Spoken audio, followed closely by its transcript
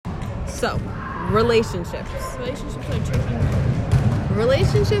So, relationships. Relationships are tricky.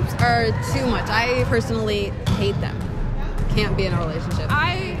 Relationships are too much. I personally hate them. Can't be in a relationship.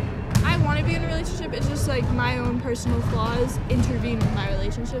 I want to be in a relationship. It's just like my own personal flaws intervene with my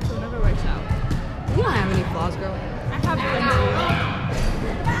relationship, so it never works out. You don't have any flaws, girl. I have plenty.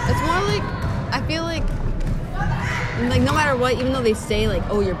 It's more like, I feel like no matter what, even though they say like,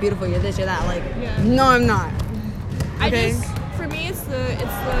 oh, you're beautiful, you're this, you're that, like, no, I'm not. Okay? For me, it's the,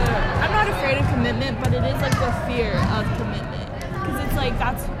 I'm not afraid of commitment, but it is like the fear of commitment. Because it's like,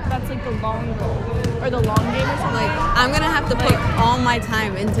 that's like the long goal, or the long game or something. Like, I'm going to have to put all my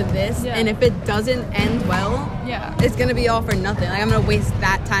time into this, and if it doesn't end well, it's going to be all for nothing. Like, I'm going to waste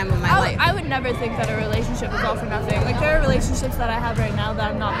that time of my life. I would never think that a relationship is all for nothing. Like, there are relationships that I have right now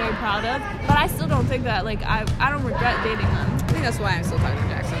that I'm not very proud of, but I still don't think that, like, I don't regret dating them. I think that's why I'm still talking to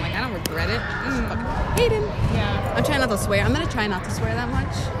Jackson. Like, I don't regret it. I just fucking hate him. Yeah. I'm trying not to swear. I'm going to try not to swear that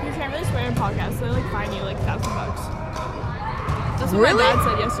much. You can't really swear in podcasts, so they, like, fine you, like, $1,000. That's what my dad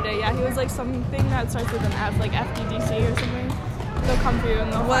said yesterday. Yeah, he was like, something that starts with an F, like FDDC or something. They'll come through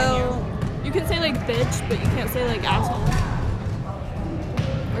and they'll fine you. You can say like bitch, but you can't say like asshole.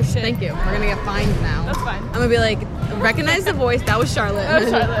 Or shit. Thank you. We're gonna get fined now. That's fine. I'm gonna be like, recognize the voice. That was Charlotte. That was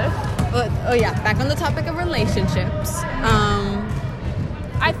Charlotte. But, oh yeah, back on the topic of relationships.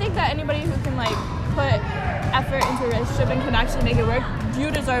 I think that anybody who can like put effort into a relationship and can actually make it work, you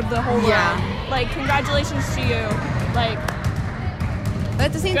deserve the whole world. Like, congratulations to you. Like, but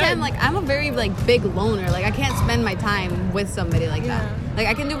at the same time, like, I'm a very, like, big loner. Like, I can't spend my time with somebody like that. Like,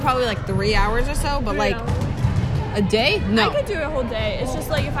 I can do probably, like, 3 hours or so, but, like, a day? No. I could do a whole day. It's just,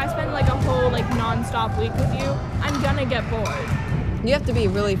 like, if I spend, like, a whole, like, non-stop week with you, I'm gonna get bored. You have to be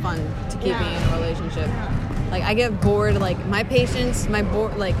really fun to keep me in a relationship. Like, I get bored. Like, my patience, I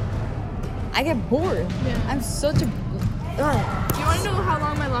get bored. Yeah. I'm such a... Do you want to know how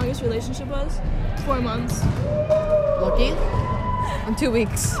long my longest relationship was? 4 months. Lucky? I'm 2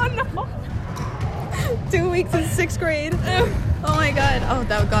 weeks. Oh, no. 2 weeks in 6th grade. Oh, my God. Oh,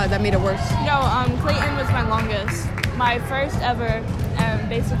 that made it worse. No, Clayton was my longest. My first ever, and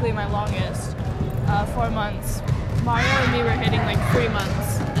basically my longest. 4 months. Mario and me were hitting, like, 3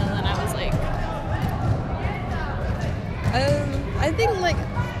 months. And then I was like... I think, like,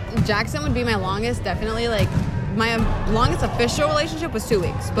 Jackson would be my longest, definitely. Like, my longest official relationship was 2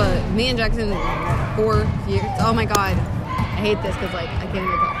 weeks. But me and Jackson, 4 years. Oh, my God. I hate this because, like, I can't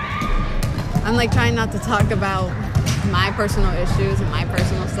even talk. I'm, like, trying not to talk about my personal issues and my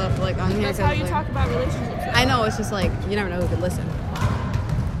personal stuff, like, on here. That's how you talk about relationships. I know, it's just, like, you never know who could listen.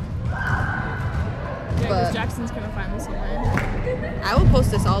 Yeah, because Jackson's going to find this somewhere. I will post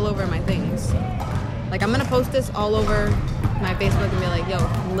this all over my things. Like, I'm going to post this all over my Facebook and be like, yo,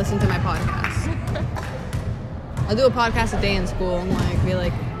 listen to my podcast. I'll do a podcast a day in school and, like, be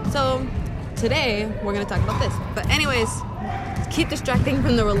like, so, today, we're going to talk about this. But anyways... keep distracting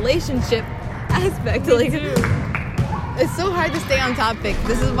from the relationship aspect. Like, it's so hard to stay on topic.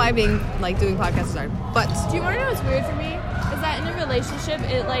 This is why doing podcasts is hard. But do you want to know what's weird for me? Is that in a relationship,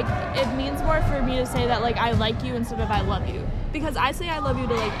 it means more for me to say that, like, I like you instead of I love you. Because I say I love you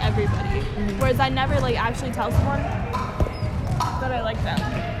to, like, everybody. Whereas I never, like, actually tell someone that I like them.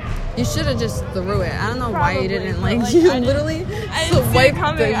 You should have just threw it. I don't know why you didn't, like, I literally swiped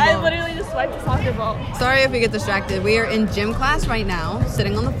coming. I literally just swiped the soccer ball. Sorry if we get distracted. We are in gym class right now,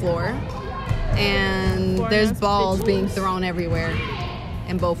 sitting on the floor, and there's balls being thrown everywhere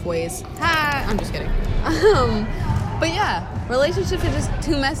in both ways. Ha! I'm just kidding. But yeah, relationships are just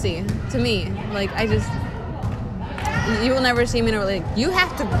too messy to me. Like, you will never see me in a relationship. You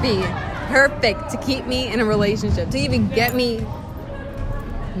have to be perfect to keep me in a relationship, to even get me.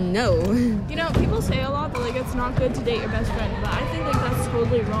 No. You know, people say a lot that, like, it's not good to date your best friend, but I think, like, that's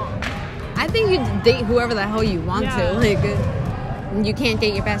totally wrong. I think you date whoever the hell you want to. Like, you can't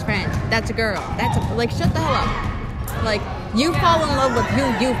date your best friend. That's a girl. Like, shut the hell up. Like, you fall in love with who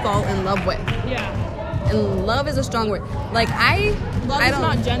you fall in love with. Yeah. And love is a strong word. Like, Love is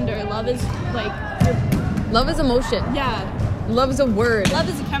not gender. Love is, like... Love is emotion. Yeah. Love is a word. Love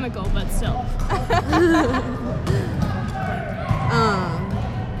is a chemical, but still.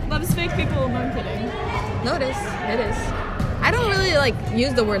 Love is fake people, no, I'm kidding. No, it is. It is. I don't really, like,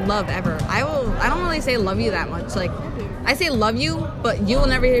 use the word love ever. I don't really say love you that much. Like, I say love you, but you will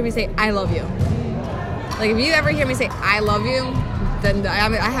never hear me say I love you. Like, if you ever hear me say I love you, then I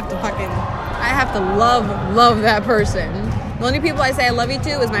have to love that person. The only people I say I love you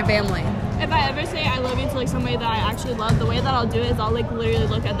to is my family. If I ever say I love you to, like, somebody that I actually love, the way that I'll do it is I'll, like, literally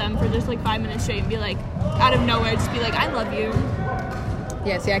look at them for just, like, 5 minutes straight and be like, out of nowhere, just be like, I love you.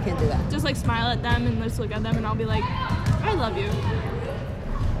 Yeah, see, I can't do that. Just, like, smile at them and just look at them and I'll be like, I love you.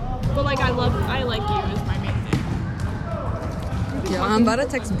 But like I like you is my main thing. Yeah, I'm about to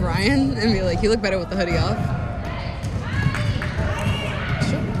text Brian and be like, you look better with the hoodie off.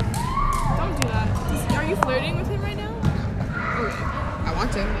 Don't do that. Are you flirting with him right now? Okay. I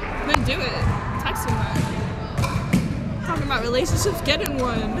want to. Then do it. Text him that. Talking about relationships, get in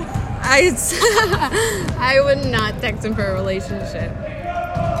one. I would not text him for a relationship.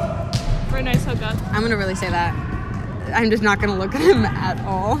 For a nice hookup. I'm gonna really say that. I'm just not gonna look at him at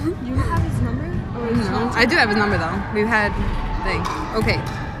all. You have his number? No, I do have his number though. We've had thing. Okay,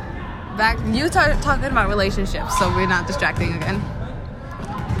 back. You talking about relationships, so we're not distracting again.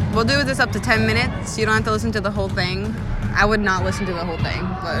 We'll do this up to 10 minutes. You don't have to listen to the whole thing. I would not listen to the whole thing,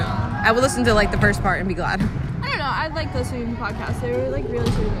 but I would listen to like the first part and be glad. I don't know. I like listening to podcasts. They were like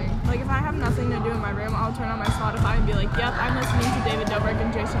really soothing. Like if I have nothing to do in my room, I'll turn on my Spotify and be like, "Yep, I'm listening to David Dobrik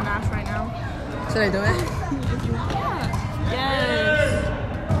and Jason Nash right now." Should I do it? If you want. Yeah.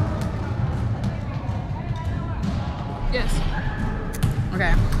 Yes. Yes.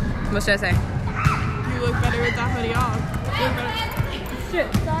 Okay. What should I say? You look better with that hoodie off. You look better. Shit.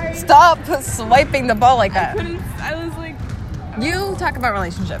 Sorry. Stop swiping the ball like that. I was like. You talk about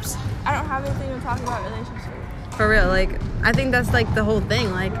relationships. I don't have anything to talk about relationships. For real, like, I think that's like the whole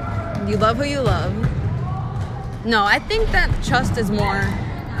thing. Like, you love who you love. No, I think that trust is more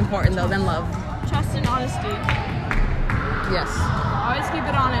important though than love. Trust and honesty. Yes. Always keep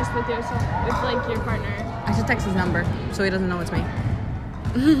it honest with yourself, with like your partner. I should text his number so he doesn't know it's me.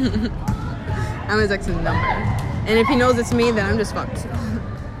 I'm gonna text his number. And if he knows it's me, then I'm just fucked.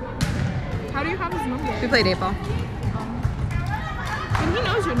 How do you have his number? We played 8-ball. And he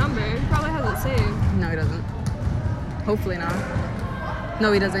knows your number. He probably has it saved. No, he doesn't. Hopefully not.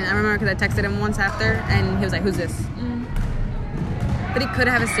 No, he doesn't. I remember because I texted him once after, and he was like, "Who's this?" But he could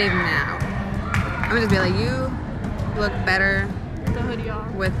have it saved now. I'm gonna just be like, "You look better The hoodie off.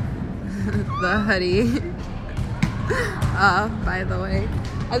 with the hoodie." By the way,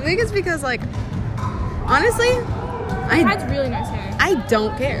 I think it's because, like, honestly, He has really nice hair. I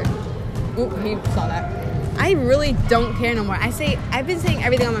don't care. Ooh, he saw that. I really don't care no more. I've been saying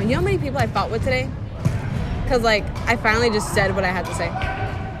everything on my. You know how many people I fought with today? Because, like, I finally just said what I had to say.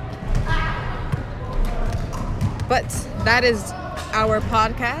 But that is our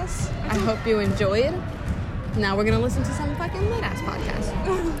podcast. I hope you enjoyed. Now we're going to listen to some fucking lit-ass podcast.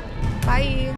 Bye.